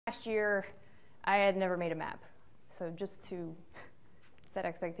last year, I had never made a map. So just to set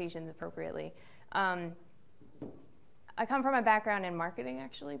expectations appropriately. I come from a background in marketing,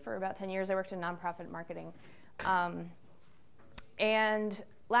 actually. For about 10 years, I worked in nonprofit marketing. And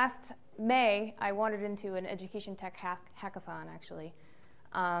last May, I wandered into an education tech hackathon, actually.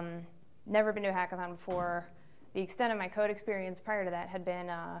 Never been to a hackathon before. The extent of my code experience prior to that had been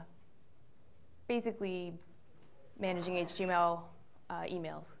basically managing HTML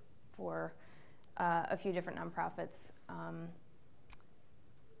emails for a few different nonprofits. Trying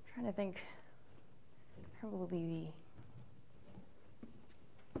to think, probably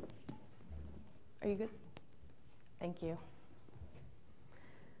Are you good? Thank you.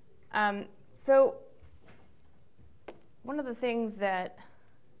 So one of the things that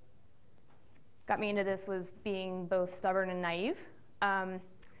got me into this was being both stubborn and naive. To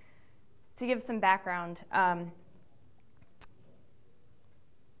give some background,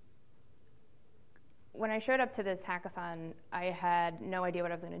 when I showed up to this hackathon, I had no idea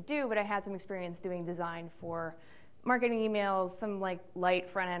what I was going to do, but I had some experience doing design for marketing emails, some like light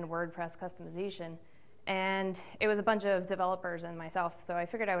front-end WordPress customization. And it was a bunch of developers and myself, so I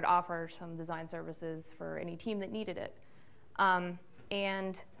figured I would offer some design services for any team that needed it.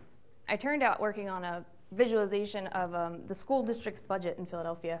 And I turned out working on a visualization of the school district's budget in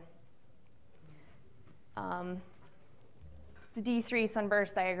Philadelphia. It's a D3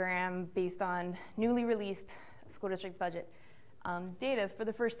 sunburst diagram based on newly released school district budget data for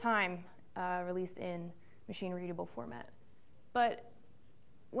the first time released in machine-readable format. But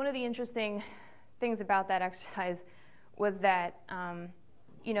one of the interesting things about that exercise was that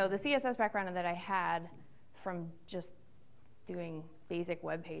you know, the CSS background that I had from just doing basic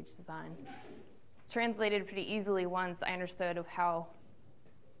web page design translated pretty easily once I understood of how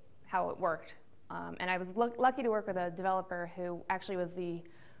it worked. And I was lucky to work with a developer who actually was the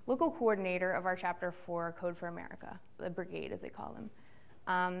local coordinator of our chapter for Code for America, the brigade as they call them.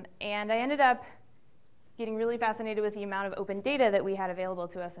 And I ended up getting really fascinated with the amount of open data that we had available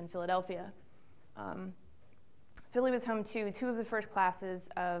to us in Philadelphia. Philly was home to 2 of the first classes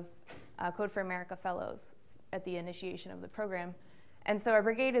of Code for America fellows at the initiation of the program. And so our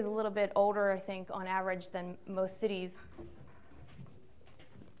brigade is a little bit older, I think, on average than most cities.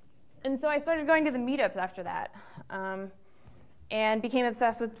 And so I started going to the meetups after that and became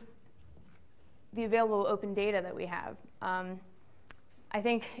obsessed with the available open data that we have. I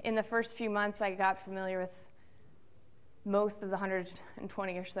think in the first few months I got familiar with most of the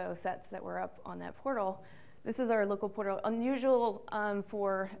 120 or so sets that were up on that portal. This is our local portal. Unusual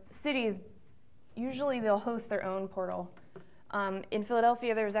for cities, usually they'll host their own portal. In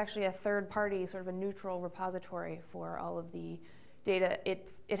Philadelphia, there's actually a third-party, sort of a neutral repository for all of the data.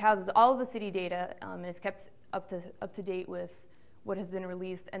 It houses all of the city data and is kept up to date with what has been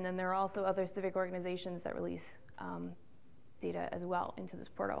released. And then there are also other civic organizations that release data as well into this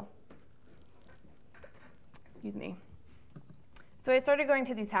portal. Excuse me. So I started going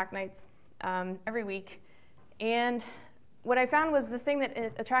to these hack nights every week. And what I found was the thing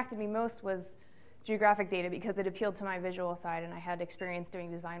that attracted me most was geographic data because it appealed to my visual side and I had experience doing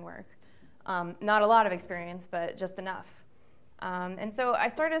design work. Not a lot of experience, but just enough. And so I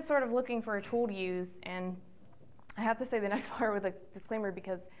started sort of looking for a tool to use, and I have to say the next part with a disclaimer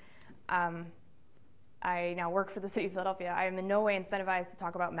because I now work for the city of Philadelphia. I am in no way incentivized to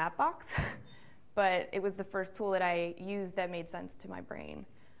talk about Mapbox, but it was the first tool that I used that made sense to my brain.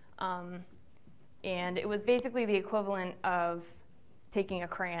 And it was basically the equivalent of taking a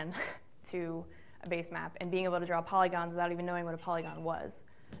crayon to a base map and being able to draw polygons without even knowing what a polygon was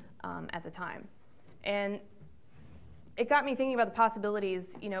at the time. And it got me thinking about the possibilities.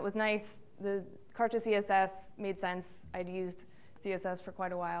 You know, it was nice. The Cart2CSS made sense. I'd used CSS for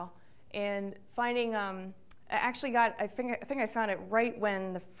quite a while. And finding, I actually got, I think I found it right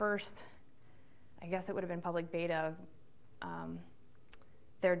when the first, I guess it would have been public beta,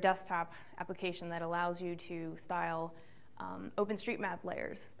 their desktop application that allows you to style OpenStreetMap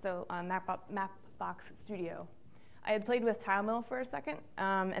layers, so Mapbox Studio. I had played with TileMill for a second,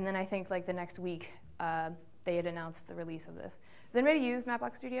 and then I think like the next week, they had announced the release of this. Does anybody use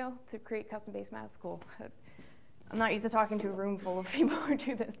Mapbox Studio to create custom base maps? Cool. I'm not used to talking to a room full of people who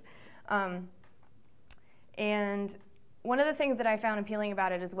do this. And one of the things that I found appealing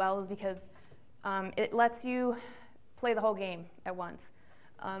about it as well is because it lets you play the whole game at once.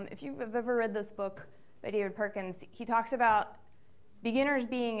 If you've ever read this book by David Perkins, he talks about beginners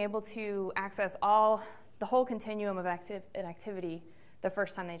being able to access the whole continuum of an activity the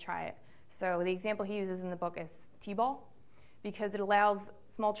first time they try it. So the example he uses in the book is t-ball, because it allows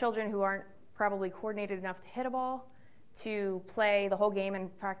small children who aren't probably coordinated enough to hit a ball to play the whole game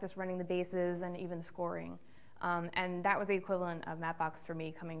and practice running the bases and even scoring. And that was the equivalent of Mapbox for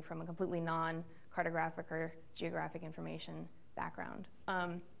me, coming from a completely non-cartographic or geographic information background.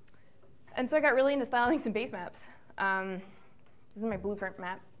 And so I got really into styling some base maps. This is my blueprint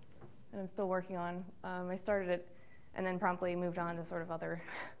map that I'm still working on. I started it and then promptly moved on to sort of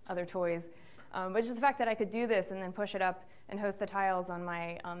other toys. But just the fact that I could do this and then push it up and host the tiles on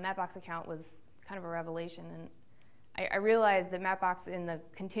my Mapbox account was kind of a revelation. And I realized that Mapbox in the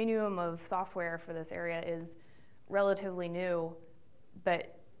continuum of software for this area is relatively new,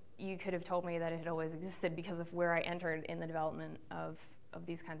 but you could have told me that it had always existed because of where I entered in the development of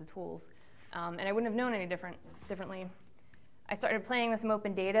these kinds of tools. And I wouldn't have known any differently. I started playing with some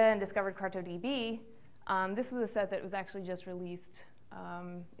open data and discovered Parkadelphia. This was a set that was actually just released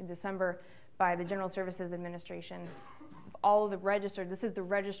in December by the General Services Administration. All of the registered, this is the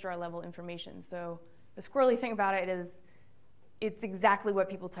registrar level information. So the squirrely thing about it is it's exactly what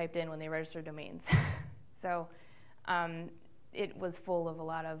people typed in when they registered domains. So it was full of a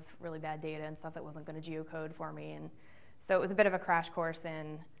lot of really bad data and stuff that wasn't going to geocode for me. And so it was a bit of a crash course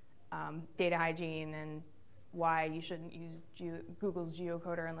in data hygiene and why you shouldn't use Google's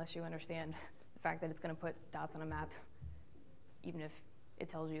geocoder unless you understand the fact that it's going to put dots on a map, even if it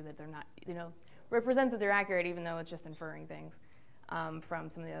tells you that they're not, represents that they're accurate, even though it's just inferring things from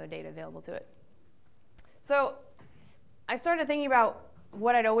some of the other data available to it. So I started thinking about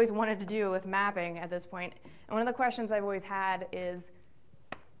what I'd always wanted to do with mapping at this point. And one of the questions I've always had is,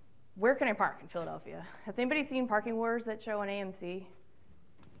 where can I park in Philadelphia? Has anybody seen Parking Wars that show on AMC?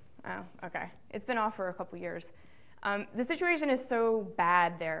 Oh, OK. It's been off for a couple years. The situation is so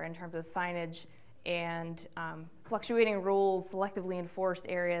bad there in terms of signage and fluctuating rules, selectively enforced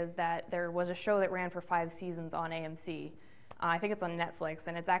areas, that there was a show that ran for 5 seasons on AMC. I think it's on Netflix,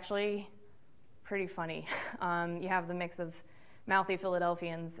 and it's actually pretty funny. You have the mix of mouthy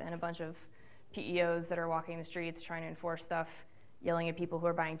Philadelphians and a bunch of PEOs that are walking the streets trying to enforce stuff, yelling at people who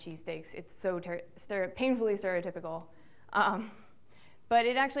are buying cheesesteaks. It's so painfully stereotypical. But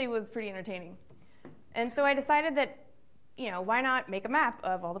it actually was pretty entertaining. And so I decided that, why not make a map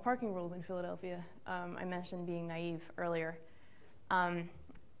of all the parking rules in Philadelphia? I mentioned being naive earlier.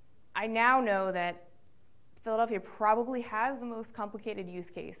 I now know that Philadelphia probably has the most complicated use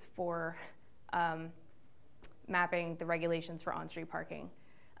case for mapping the regulations for on-street parking.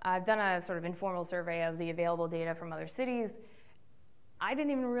 I've done a sort of informal survey of the available data from other cities. I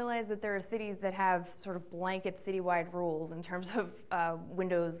didn't even realize that there are cities that have sort of blanket citywide rules in terms of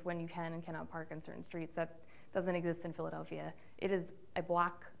windows when you can and cannot park on certain streets. That doesn't exist in Philadelphia. It is a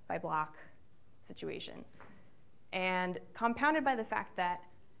block by block situation. And compounded by the fact that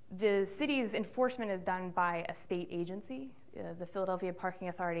the city's enforcement is done by a state agency. The Philadelphia Parking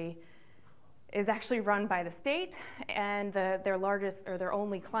Authority is actually run by the state, and their largest or their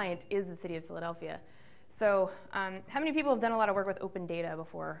only client is the city of Philadelphia. So how many people have done a lot of work with open data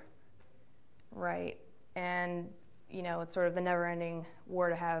before? Right. And it's sort of the never-ending war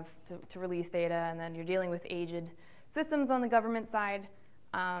to have to release data, and then you're dealing with aged systems on the government side,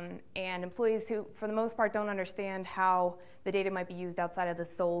 and employees who, for the most part, don't understand how the data might be used outside of the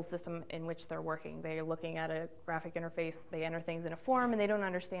sole system in which they're working. They're looking at a graphic interface, they enter things in a form, and they don't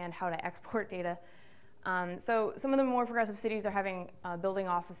understand how to export data. So some of the more progressive cities are having building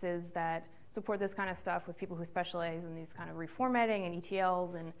offices that support this kind of stuff with people who specialize in these kind of reformatting and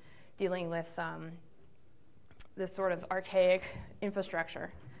ETLs and dealing with this sort of archaic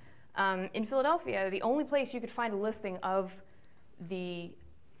infrastructure. In Philadelphia, the only place you could find a listing of the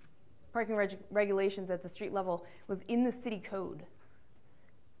parking regulations at the street level was in the city code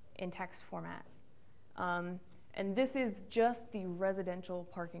in text format. And this is just the residential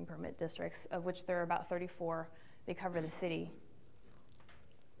parking permit districts, of which there are about 34. They cover the city.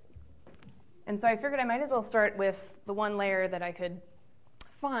 And so I figured I might as well start with the one layer that I could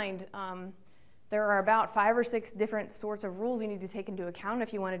find. There are about 5 or 6 different sorts of rules you need to take into account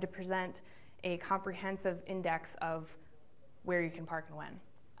if you wanted to present a comprehensive index of where you can park and when.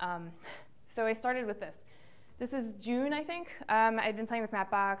 So I started with this. This is June, I think. I'd been playing with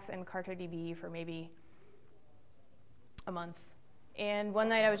Mapbox and CartoDB for maybe a month. And one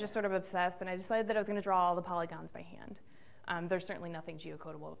night I was just sort of obsessed, and I decided that I was going to draw all the polygons by hand. There's certainly nothing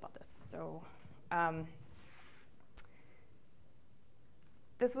geocodable about this. So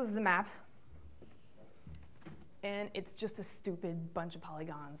this was the map. And it's just a stupid bunch of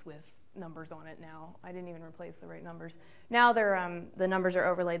polygons with numbers on it now. I didn't even replace the right numbers. Now the numbers are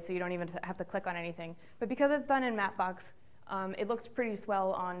overlaid, so you don't even have to click on anything. But because it's done in Mapbox, it looked pretty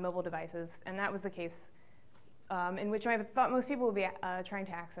swell on mobile devices. And that was the case in which I thought most people would be trying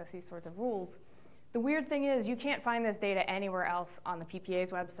to access these sorts of rules. The weird thing is you can't find this data anywhere else on the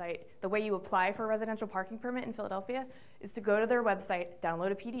PPA's website. The way you apply for a residential parking permit in Philadelphia is to go to their website,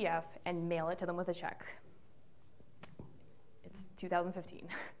 download a PDF, and mail it to them with a check. It's 2015.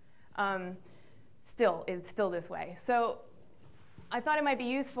 It's still this way. So I thought it might be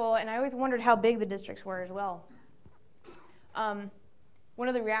useful, and I always wondered how big the districts were as well. One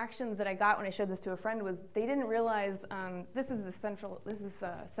of the reactions that I got when I showed this to a friend was they didn't realize, this is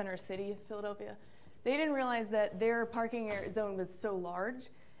center city of Philadelphia. They didn't realize that their parking zone was so large,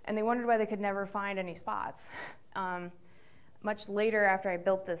 and they wondered why they could never find any spots. Much later, after I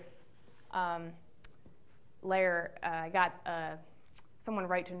built this layer, I got someone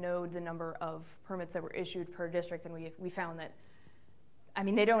write to node the number of permits that were issued per district, and we found that, I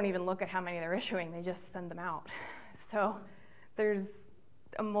mean, they don't even look at how many they're issuing, they just send them out. So there's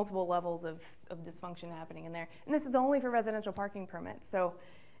multiple levels of dysfunction happening in there. And this is only for residential parking permits. So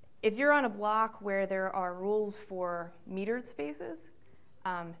if you're on a block where there are rules for metered spaces,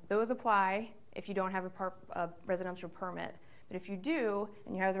 those apply if you don't have a residential permit. But if you do,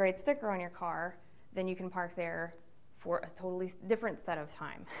 and you have the right sticker on your car, then you can park there for a totally different set of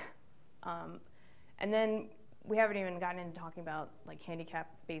time. And then we haven't even gotten into talking about like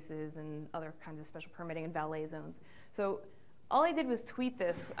handicapped spaces and other kinds of special permitting and valet zones. So all I did was tweet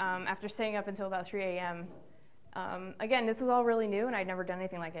this after staying up until about 3 a.m. Again, this was all really new, and I'd never done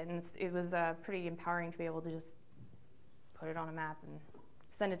anything like it, and it was pretty empowering to be able to just put it on a map and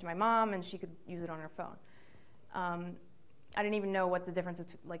send it to my mom, and she could use it on her phone. I didn't even know what the difference,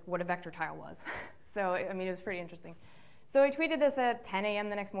 like what a vector tile was. So, I mean, it was pretty interesting. So I tweeted this at 10 a.m.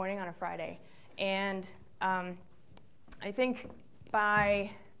 the next morning on a Friday, and I think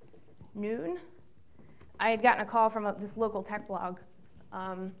by noon, I had gotten a call from this local tech blog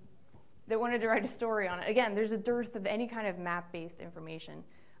that wanted to write a story on it. Again, there's a dearth of any kind of map-based information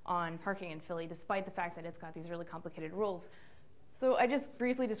on parking in Philly, despite the fact that it's got these really complicated rules. So I just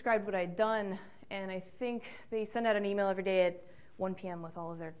briefly described what I'd done, and I think they send out an email every day at 1 p.m. with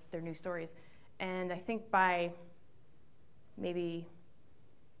all of their new stories. And I think by maybe,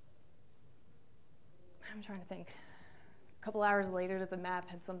 I'm trying to think, a couple hours later that the map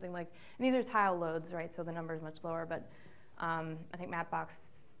had something like, and these are tile loads, right, so the number is much lower, but I think Mapbox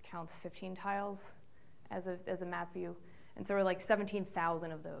counts 15 tiles as a map view. And so we're like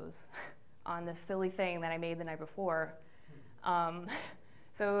 17,000 of those on this silly thing that I made the night before. So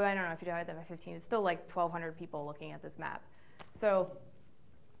I don't know if you divide that by 15, it's still like 1,200 people looking at this map. So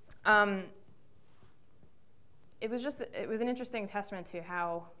it was an interesting testament to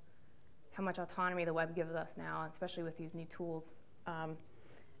how much autonomy the web gives us now, especially with these new tools. I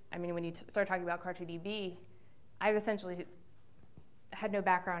mean, when you start talking about Car2DB, I've essentially had no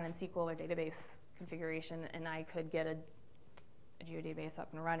background in SQL or database configuration, and I could get a geodatabase up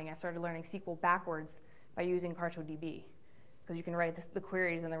and running. I started learning SQL backwards by using Car2DB, because you can write the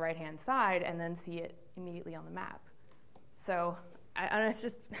queries on the right-hand side and then see it immediately on the map. So it's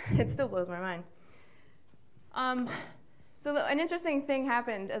just, it still blows my mind. So an interesting thing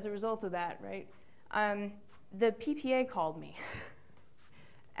happened as a result of that, right? The PPA called me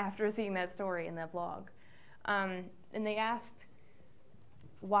after seeing that story in that blog. And they asked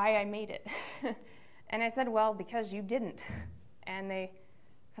why I made it. And I said, well, because you didn't. And they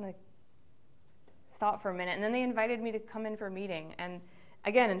kind of thought for a minute, and then they invited me to come in for a meeting. And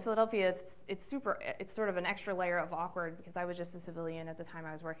again, in Philadelphia, it's sort of an extra layer of awkward, because I was just a civilian at the time.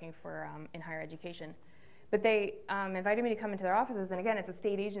 I was working for in higher education. But they invited me to come into their offices, and again, it's a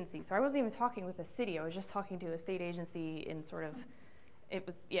state agency. So I wasn't even talking with the city. I was just talking to a state agency in sort of,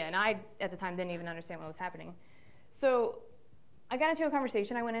 and I, at the time, didn't even understand what was happening. So I got into a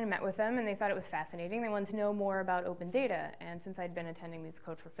conversation. I went in and met with them, and they thought it was fascinating. They wanted to know more about open data. And since I'd been attending these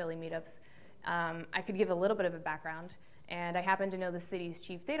Code for Philly meetups, I could give a little bit of a background. And I happen to know the city's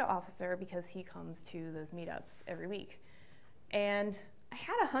chief data officer because he comes to those meetups every week. And I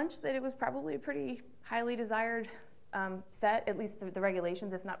had a hunch that it was probably a pretty highly desired set, at least the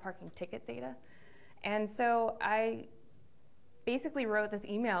regulations, if not parking ticket data. And so I basically wrote this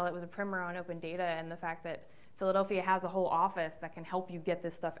email that was a primer on open data and the fact that Philadelphia has a whole office that can help you get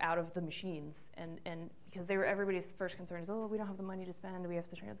this stuff out of the machines. And because everybody's first concern is, oh, we don't have the money to spend, we have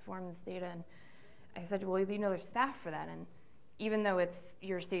to transform this data. And I said, well, you know, there's staff for that. And even though it's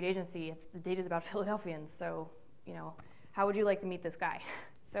your state agency, the data's about Philadelphians. So, you know, how would you like to meet this guy?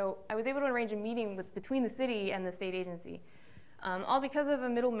 So I was able to arrange a meeting between the city and the state agency, all because of a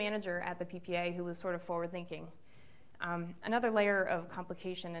middle manager at the PPA who was sort of forward-thinking. Another layer of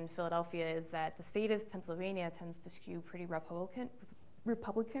complication in Philadelphia is that the state of Pennsylvania tends to skew pretty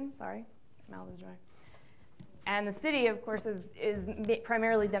Republican, sorry, my mouth is dry. And the city, of course, is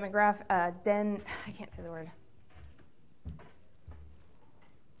primarily democratic. I can't say the word.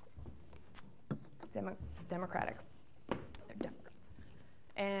 Democratic. They're Democrats.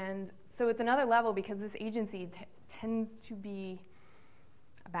 And so it's another level because this agency tends to be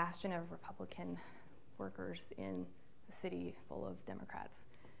a bastion of Republican workers in a city full of Democrats.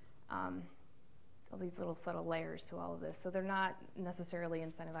 All these little subtle layers to all of this. So they're not necessarily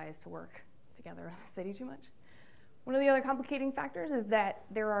incentivized to work together in the city too much. One of the other complicating factors is that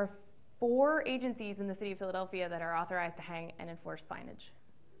there are 4 agencies in the city of Philadelphia that are authorized to hang and enforce signage.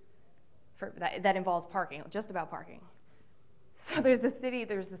 That involves parking, just about parking. So there's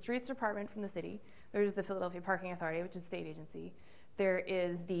the streets department from the city, there's the Philadelphia Parking Authority, which is a state agency. There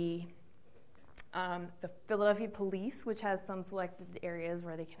is the Philadelphia Police, which has some selected areas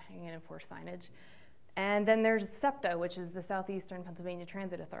where they can hang and enforce signage. And then there's SEPTA, which is the Southeastern Pennsylvania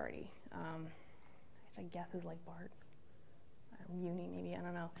Transit Authority, which I guess is like BART, Muni maybe, I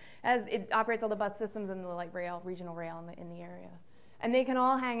don't know. As it operates all the bus systems and the light rail, regional rail in the area. And they can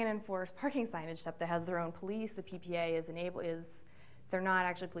all hang and enforce parking signage. SEPTA has their own police. The PPA they're not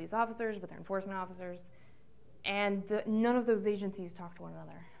actually police officers, but they're enforcement officers. And none of those agencies talk to one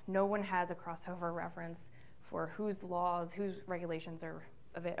another. No one has a crossover reference for whose laws, whose regulations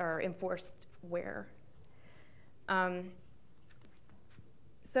are enforced where.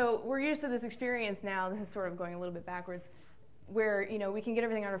 So we're used to this experience now. This is sort of going a little bit backwards, where we can get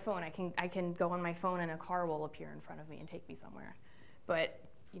everything on our phone. I can go on my phone and a car will appear in front of me and take me somewhere. But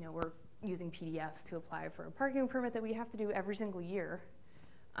we're using PDFs to apply for a parking permit that we have to do every single year.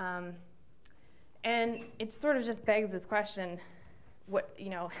 And it sort of just begs this question,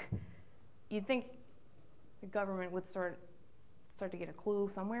 you'd think the government would start to get a clue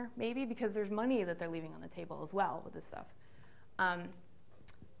somewhere, maybe, because there's money that they're leaving on the table as well with this stuff.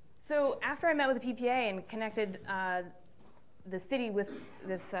 So after I met with the PPA and connected the city with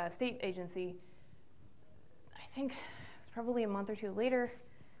this state agency, I think probably a month or 2 later,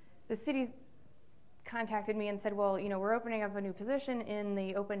 the city contacted me and said, well, we're opening up a new position in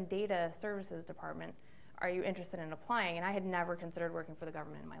the Open Data Services Department. Are you interested in applying? And I had never considered working for the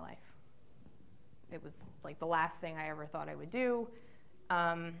government in my life. It was like the last thing I ever thought I would do.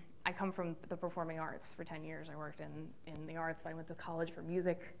 I come from the performing arts for 10 years. I worked in the arts. I went to college for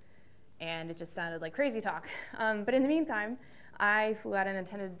music, and it just sounded like crazy talk. But in the meantime, I flew out and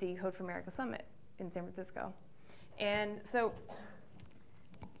attended the Code for America Summit in San Francisco. And so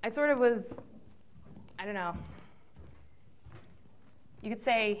I sort of was, I don't know, you could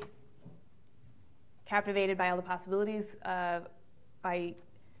say captivated by all the possibilities by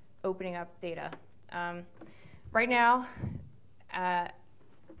opening up data. Right now,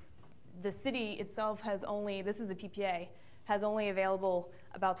 the city itself has only, this is the PPA, has only available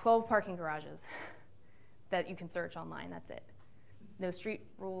about 12 parking garages that you can search online, that's it. No street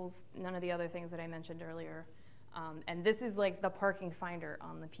rules, none of the other things that I mentioned earlier. And this is like the parking finder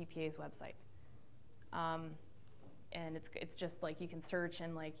on the PPA's website. And it's just like you can search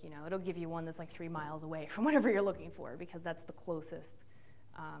and it'll give you one that's like 3 miles away from whatever you're looking for because that's the closest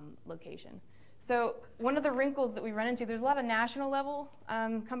location. So one of the wrinkles that we run into, there's a lot of national level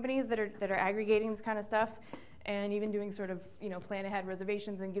companies that are aggregating this kind of stuff and even doing sort of plan ahead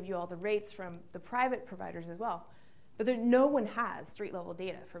reservations and give you all the rates from the private providers as well. But no one has street level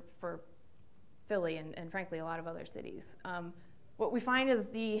data for Philly and frankly a lot of other cities. What we find is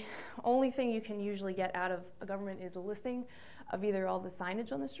the only thing you can usually get out of a government is a listing of either all the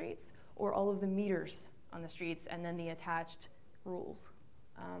signage on the streets or all of the meters on the streets and then the attached rules.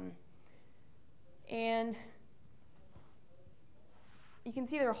 And you can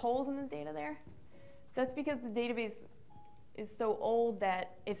see there are holes in the data there. That's because the database is so old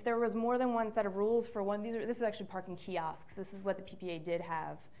that if there was more than one set of rules for one, this is actually parking kiosks. This is what the PPA did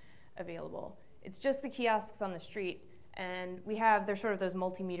have available. It's just the kiosks on the street. And there's sort of those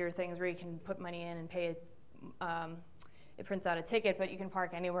multimeter things where you can put money in and pay it prints out a ticket, but you can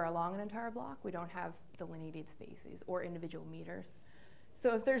park anywhere along an entire block. We don't have delineated spaces or individual meters.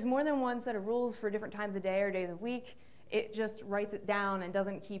 So if there's more than one set of rules for different times of day or days of week, it just writes it down and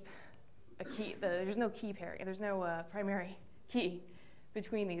doesn't keep a key. There's no key pair. There's no primary key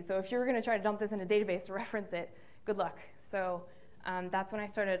between these. So if you're going to try to dump this in a database to reference it, good luck. So that's when I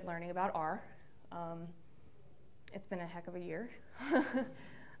started learning about R. It's been a heck of a year.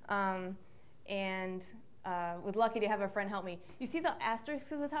 And was lucky to have a friend help me. You see the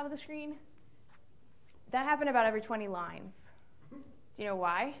asterisks at the top of the screen? That happened about every 20 lines. Do you know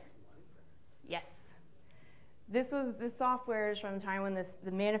why? Yes. This software is from the time when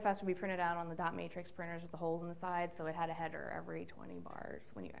the manifest would be printed out on the dot matrix printers with the holes in the side, so it had a header every 20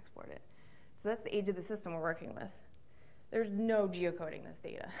 bars when you export it. So that's the age of the system we're working with. There's no geocoding this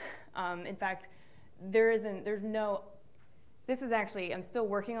data. In fact, there's no, this is actually, I'm still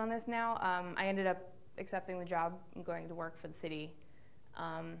working on this now. I ended up accepting the job and going to work for the city.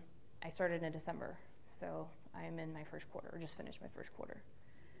 I started in December, so I am in my first quarter, or just finished my first quarter.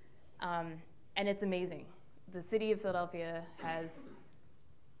 And it's amazing. The city of Philadelphia has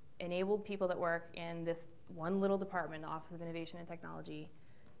enabled people that work in this one little department, the Office of Innovation and Technology.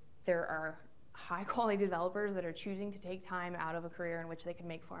 There are high quality developers that are choosing to take time out of a career in which they can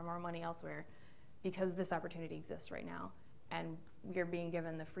make far more money elsewhere because this opportunity exists right now. And we are being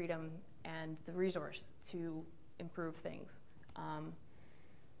given the freedom and the resource to improve things.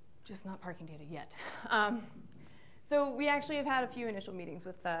 Just not parking data yet. So we actually have had a few initial meetings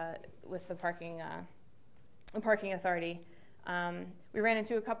with the parking authority. We ran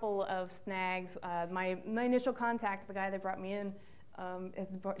into a couple of snags. My initial contact, the guy that brought me in, is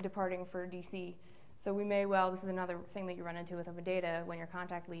departing for DC. So we may well, this is another thing that you run into with open data, when your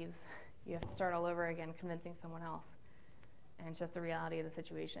contact leaves, you have to start all over again convincing someone else. And it's just the reality of the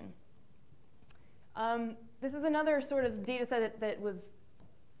situation. This is another sort of data set that was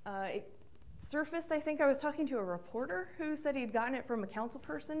it surfaced. I think I was talking to a reporter who said he'd gotten it from a council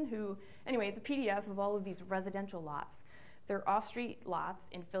person who, anyway, it's a PDF of all of these residential lots. They're off-street lots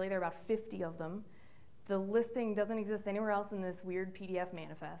in Philly. There are about 50 of them. The listing doesn't exist anywhere else in this weird PDF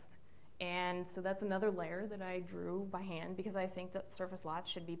manifest. And so that's another layer that I drew by hand because I think that surface lots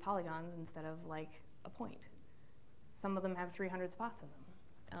should be polygons instead of like a point. Some of them have 300 spots in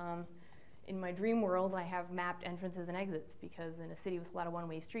them. In my dream world, I have mapped entrances and exits because in a city with a lot of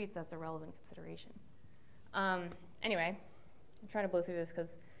one-way streets, that's a relevant consideration. Anyway, I'm trying to blow through this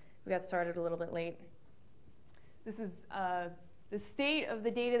because we got started a little bit late. This is the state of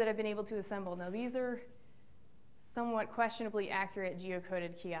the data that I've been able to assemble. Now, these are somewhat questionably accurate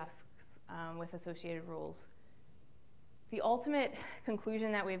geocoded kiosks with associated rules. The ultimate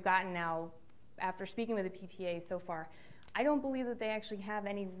conclusion that we've gotten now, after speaking with the PPA so far, I don't believe that they actually have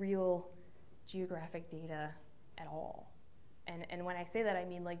any real geographic data at all. And when I say that, I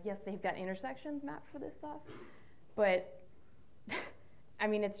mean, like, yes, they've got intersections mapped for this stuff, but I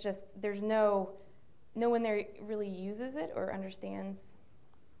mean, it's just, there's no one there really uses it or understands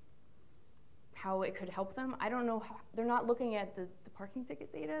how it could help them. I don't know how, they're not looking at the parking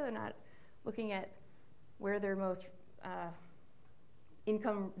ticket data. They're not looking at where their most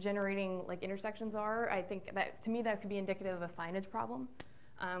income generating like intersections are. I think that, to me, that could be indicative of a signage problem,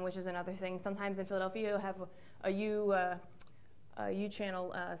 which is another thing. Sometimes in Philadelphia, you'll have a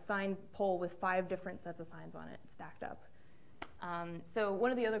U-channel sign pole with 5 different sets of signs on it stacked up. So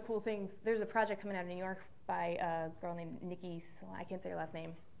one of the other cool things, there's a project coming out of New York by a girl named Nikki, I can't say her last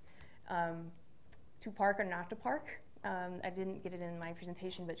name, To Park or Not to Park. I didn't get it in my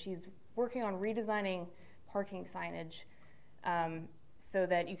presentation, but she's working on redesigning parking signage so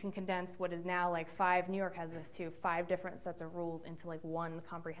that you can condense what is now like 5, New York has this too, 5 different sets of rules into like one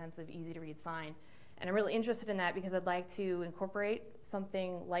comprehensive, easy to read sign. And I'm really interested in that because I'd like to incorporate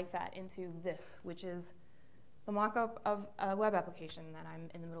something like that into this, which is the mock-up of a web application that I'm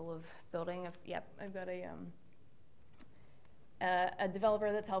in the middle of building. I've got a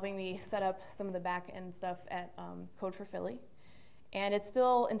developer that's helping me set up some of the back-end stuff at Code for Philly. And it's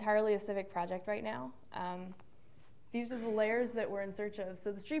still entirely a civic project right now. These are the layers that we're in search of.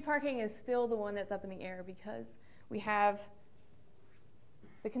 So the street parking is still the one that's up in the air because we have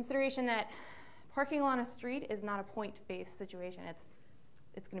the consideration that parking along a street is not a point-based situation.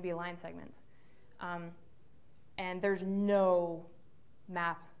 It's going to be a line segment. And there's no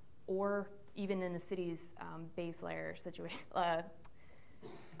map or even in the city's base layer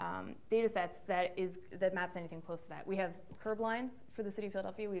data sets that maps anything close to that. We have curb lines for the city of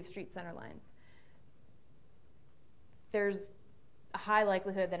Philadelphia. We have street center lines. There's a high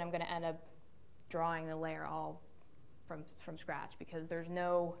likelihood that I'm going to end up drawing the layer all from scratch because there's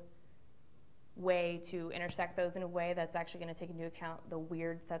no way to intersect those in a way that's actually going to take into account the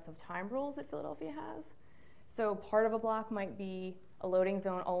weird sets of time rules that Philadelphia has. So part of a block might be a loading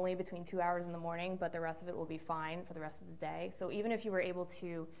zone only between 2 hours in the morning, but the rest of it will be fine for the rest of the day. So even if you were able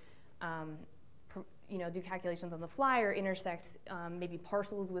to do calculations on the fly or intersect maybe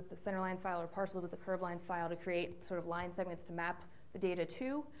parcels with the center lines file or parcels with the curb lines file to create sort of line segments to map the data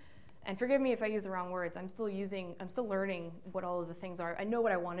to. And forgive me if I use the wrong words. I'm still learning what all of the things are. I know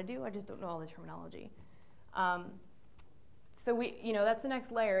what I want to do. I just don't know all the terminology. So that's the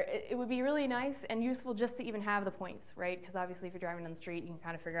next layer. It would be really nice and useful just to even have the points, right? Because obviously if you're driving down the street, you can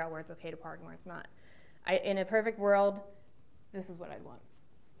kind of figure out where it's okay to park and where it's not. In a perfect world, this is what I'd want.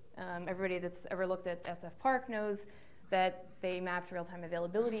 Everybody that's ever looked at SF Park knows that they mapped real-time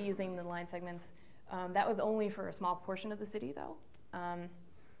availability using the line segments. That was only for a small portion of the city, though.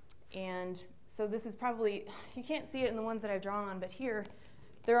 And so this is probably, you can't see it in the ones that I've drawn on, but here,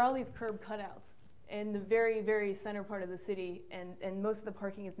 there are all these curb cutouts in the very, very center part of the city, and most of the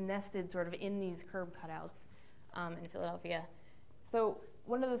parking is nested sort of in these curb cutouts in Philadelphia. So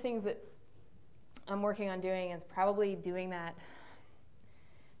one of the things that I'm working on doing is probably doing that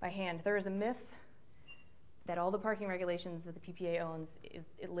by hand. There is a myth that all the parking regulations that the PPA owns,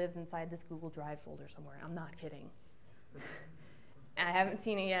 it lives inside this Google Drive folder somewhere. I'm not kidding. I haven't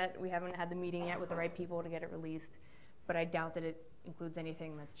seen it yet. We haven't had the meeting yet with the right people to get it released, but I doubt that it includes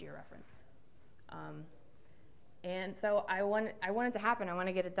anything that's georeferenced. And so I want it to happen. I want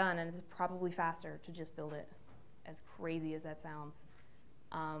to get it done, and it's probably faster to just build it, as crazy as that sounds.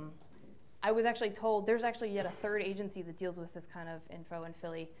 I was actually told there's actually yet a third agency that deals with this kind of info in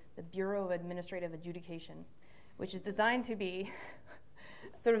Philly, the Bureau of Administrative Adjudication, which is designed to be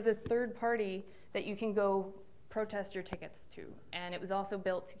sort of this third party that you can go protest your tickets to. And it was also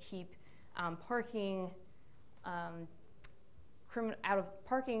built to keep parking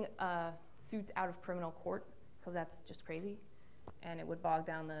suits out of criminal court, because that's just crazy, and it would bog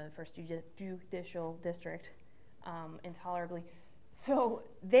down the first judicial district intolerably. So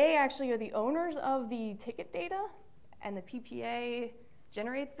they actually are the owners of the ticket data, and the PPA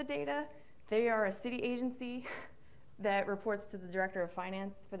generates the data. They are a city agency that reports to the director of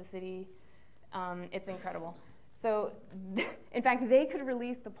finance for the city. It's incredible. So in fact, they could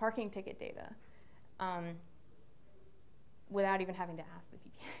release the parking ticket data without even having to ask the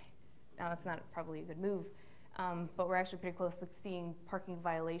PPA. Now, that's not probably a good move, but we're actually pretty close to seeing parking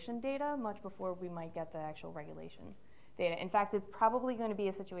violation data much before we might get the actual regulation data. In fact, it's probably going to be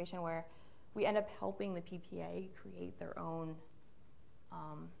a situation where we end up helping the PPA create their own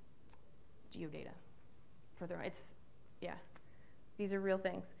geodata for their own. These are real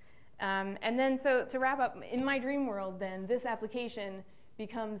things. And then, so to wrap up, in my dream world, then this application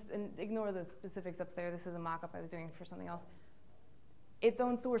becomes, and ignore the specifics up there, this is a mock-up I was doing for something else, its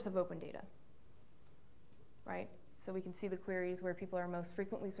own source of open data, right? So we can see the queries where people are most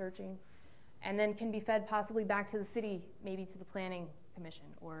frequently searching, and then can be fed possibly back to the city, maybe to the Planning Commission,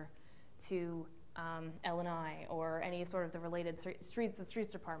 or to L&I, or any sort of the related the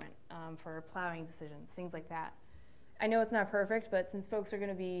streets department for plowing decisions, things like that. I know it's not perfect, but since folks are going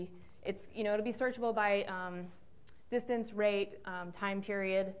to be, it'll be searchable by distance, rate, time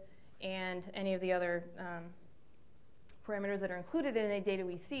period, and any of the other parameters that are included in the data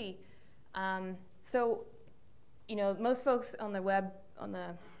we see. So, most folks on the web, on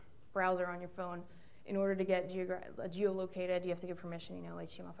the browser on your phone, in order to get geolocated, you have to give permission.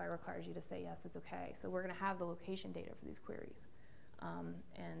 HTML5 requires you to say yes, it's okay. So we're going to have the location data for these queries.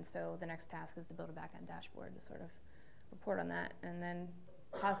 And so the next task is to build a backend dashboard to sort of report on that, and then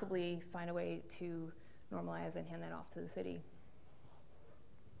possibly find a way to normalize and hand that off to the city.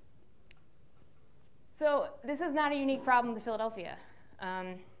 So this is not a unique problem to Philadelphia.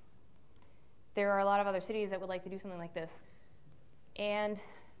 There are a lot of other cities that would like to do something like this. And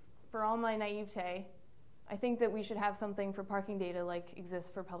for all my naivete, I think that we should have something for parking data like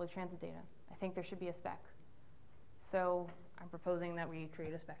exists for public transit data. I think there should be a spec. So I'm proposing that we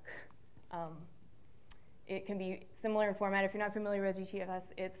create a spec. It can be similar in format. If you're not familiar with GTFS,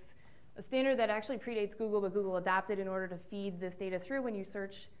 it's a standard that actually predates Google, but Google adopted in order to feed this data through when you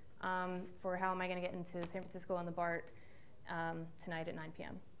search for how am I going to get into San Francisco on the BART tonight at 9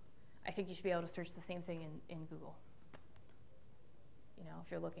 p.m. I think you should be able to search the same thing in Google,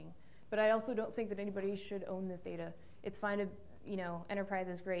 if you're looking. But I also don't think that anybody should own this data. It's fine to, enterprise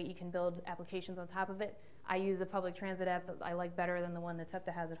is great. You can build applications on top of it. I use a public transit app that I like better than the one that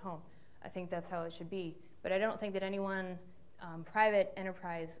SEPTA has at home. I think that's how it should be. But I don't think that anyone, private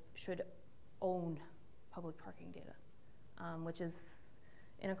enterprise, should own public parking data, which is,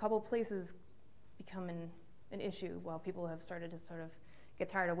 in a couple places, become an issue while people have started to sort of get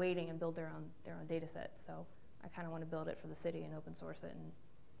tired of waiting and build their own data set. So I kind of want to build it for the city and open source it and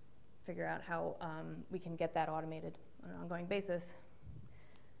figure out how we can get that automated on an ongoing basis.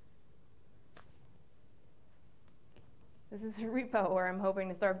 This is a repo where I'm hoping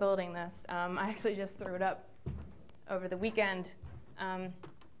to start building this. I actually just threw it up over the weekend.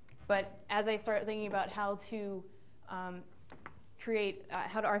 But as I start thinking about how to how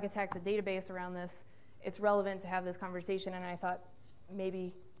to architect a database around this, it's relevant to have this conversation, and I thought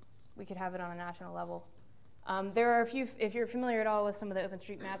maybe we could have it on a national level. There are a few, if you're familiar at all with some of the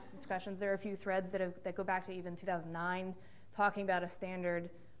OpenStreetMaps discussions, there are a few threads that go back to even 2009, talking about a standard.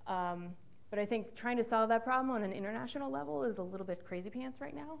 But I think trying to solve that problem on an international level is a little bit crazy pants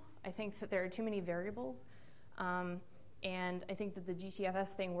right now. I think that there are too many variables. And I think that the GTFS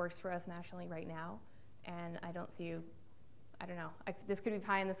thing works for us nationally right now. And I don't see, I don't know, this could be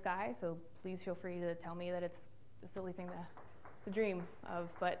pie in the sky, so please feel free to tell me that it's a silly thing to dream of,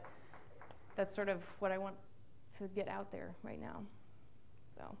 but that's sort of what I want to get out there right now.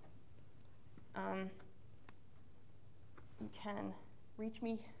 So you can reach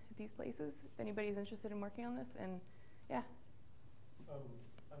me at these places if anybody's interested in working on this, and yeah. I'm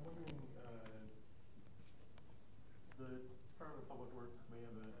wondering, the Department of Public Works may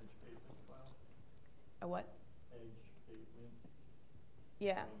have an edge pavement file. A what? Edge pavement.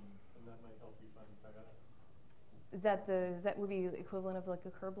 Yeah. And that might help you find that. Is that would be the equivalent of like a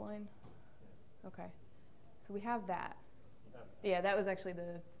curb line? Yeah. Okay. So we have that. You have that. Yeah, that was actually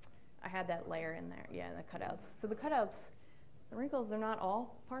I had that layer in there. Yeah, the cutouts. So the cutouts, the wrinkles, they're not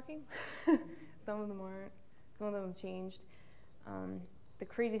all parking. Some of them aren't. Some of them have changed. The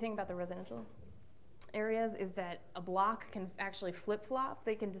crazy thing about the residential areas is that a block can actually flip-flop.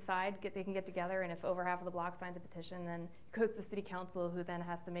 They can decide, they can get together, and if over half of the block signs a petition, then it goes to city council, who then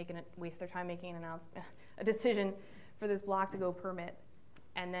has to waste their time making a decision for this block to go permit.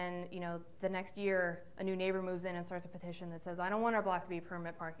 And then, you know, the next year, a new neighbor moves in and starts a petition that says, I don't want our block to be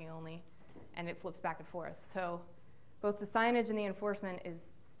permit parking only, and it flips back and forth. So both the signage and the enforcement is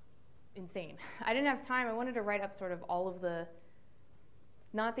insane. I didn't have time. I wanted to write up sort of all of the,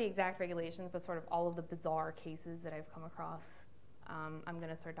 not the exact regulations, but sort of all of the bizarre cases that I've come across. I'm going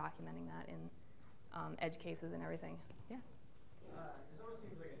to start documenting that in edge cases and everything. Yeah? This almost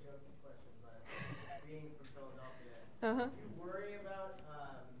seems like a joking question, but being from Philadelphia, Uh-huh. do you worry about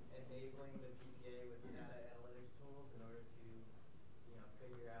enabling the PPA with data analytics tools in order to, you know,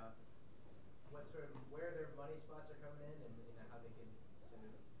 figure out what sort of, where their money spots are coming in, and you know, how they can sort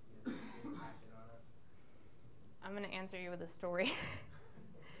of, you know, take action on us? I'm going to answer you with a story.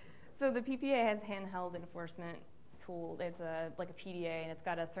 So the PPA has handheld enforcement tool. It's like a PDA, and it's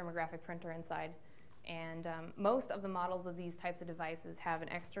got a thermographic printer inside. And most of the models of these types of devices have an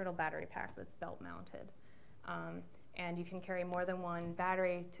external battery pack that's belt mounted. And you can carry more than one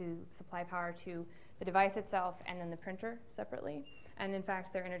battery to supply power to the device itself and then the printer separately. And in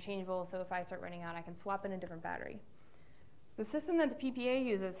fact, they're interchangeable, so if I start running out, I can swap in a different battery. The system that the PPA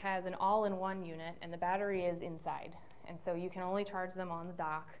uses has an all-in-one unit, and the battery is inside. And so you can only charge them on the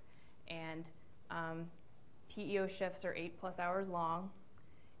dock. And PEO shifts are 8+ hours long.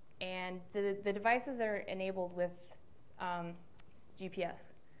 And the devices are enabled with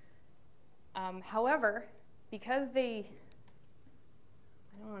GPS. However, because I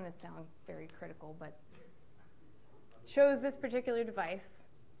don't want to sound very critical, but chose this particular device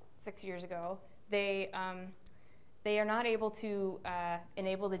 6 years ago, they are not able to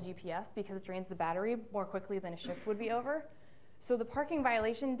enable the GPS because it drains the battery more quickly than a shift would be over. So the parking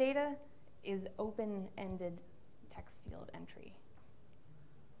violation data is open-ended text field entry.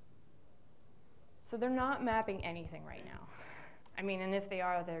 So they're not mapping anything right now. I mean, and if they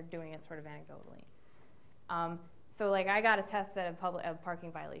are, they're doing it sort of anecdotally. So like I got a test set of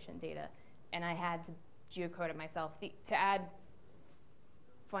parking violation data, and I had to geocode it myself. To add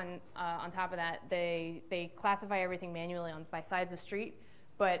fun on top of that, they classify everything manually by sides of street,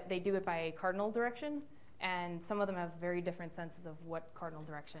 but they do it by cardinal direction. And some of them have very different senses of what cardinal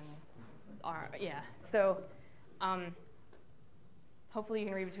direction are. Yeah. So hopefully you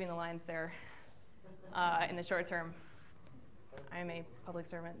can read between the lines there in the short term. I am a public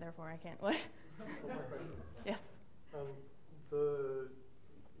servant, therefore I can't. What? One more question. Yes. Does the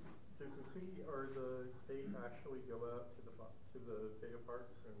city or the state actually go out to the beta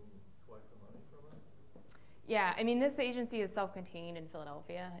parks and collect the money from it? Yeah. I mean, this agency is self-contained in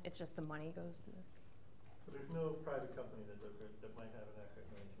Philadelphia. It's just the money goes to this. So there's no private company that does it that might have an asset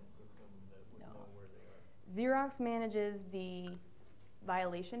management system that would know where they are? Xerox manages the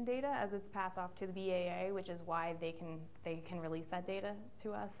violation data as it's passed off to the BAA, which is why they can release that data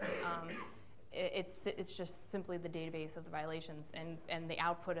to us. It's just simply the database of the violations, and the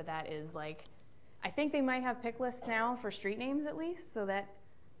output of that is like, I think they might have pick lists now for street names at least, so that,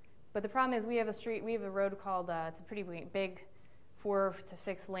 but the problem is we have a road called, it's a pretty big 4 to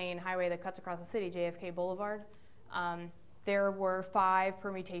 6 lane highway that cuts across the city, JFK Boulevard. There were 5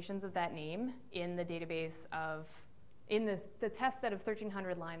 permutations of that name in the database in the test set of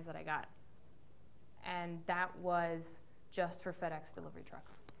 1,300 lines that I got. And that was just for FedEx delivery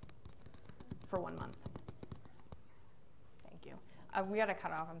trucks for 1 month. Thank you. We got to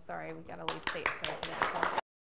cut off, I'm sorry, we got a late state start today.